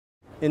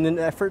In an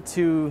effort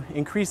to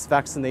increase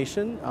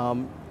vaccination,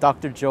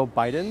 Dr. Joe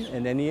Biden,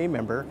 an NEA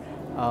member,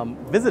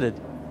 visited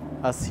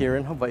us here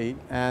in Hawaii,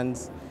 and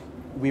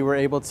we were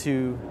able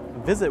to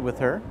visit with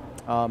her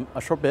a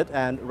short bit,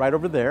 and right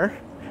over there,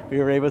 we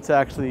were able to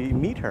actually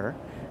meet her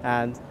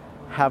and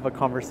have a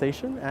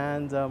conversation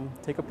and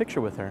take a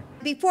picture with her.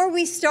 Before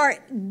we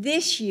start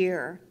this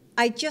year,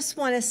 I just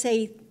want to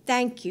say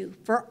thank you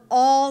for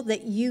all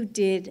that you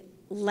did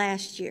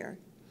last year.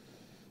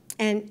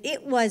 And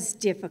it was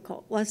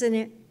difficult, wasn't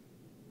it?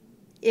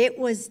 It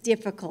was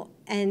difficult.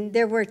 And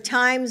there were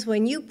times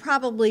when you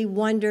probably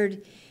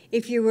wondered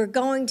if you were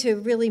going to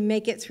really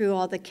make it through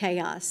all the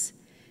chaos.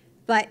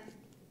 But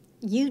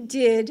you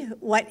did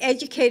what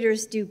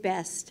educators do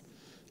best.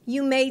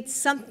 You made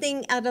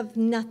something out of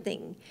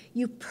nothing.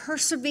 You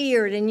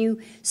persevered and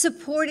you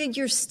supported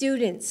your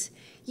students.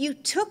 You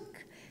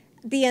took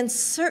the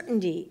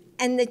uncertainty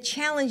and the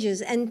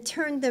challenges and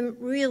turned them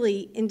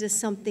really into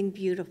something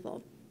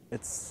beautiful.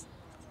 It's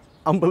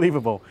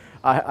unbelievable.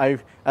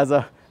 As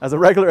a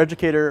regular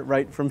educator,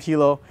 right, from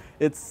Hilo,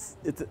 it's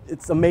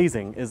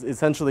amazing. Is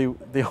essentially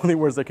the only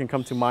words that can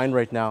come to mind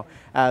right now.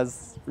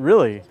 As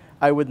really,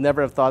 I would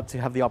never have thought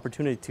to have the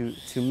opportunity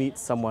to meet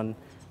someone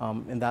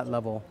in that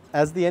level.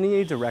 As the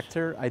NEA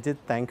director, I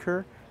did thank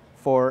her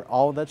for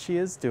all that she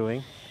is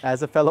doing.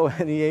 As a fellow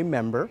NEA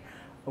member,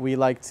 we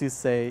like to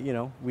say, you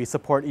know, we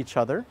support each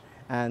other,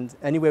 and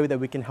any way that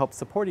we can help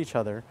support each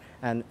other,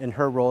 and in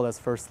her role as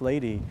First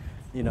Lady,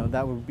 you know,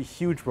 that would be a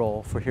huge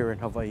role for here in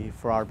Hawaii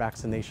for our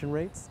vaccination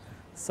rates.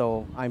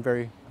 So I'm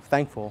very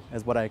thankful,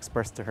 as what I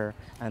expressed to her,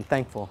 and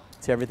thankful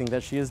to everything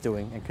that she is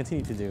doing and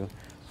continue to do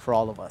for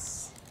all of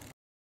us.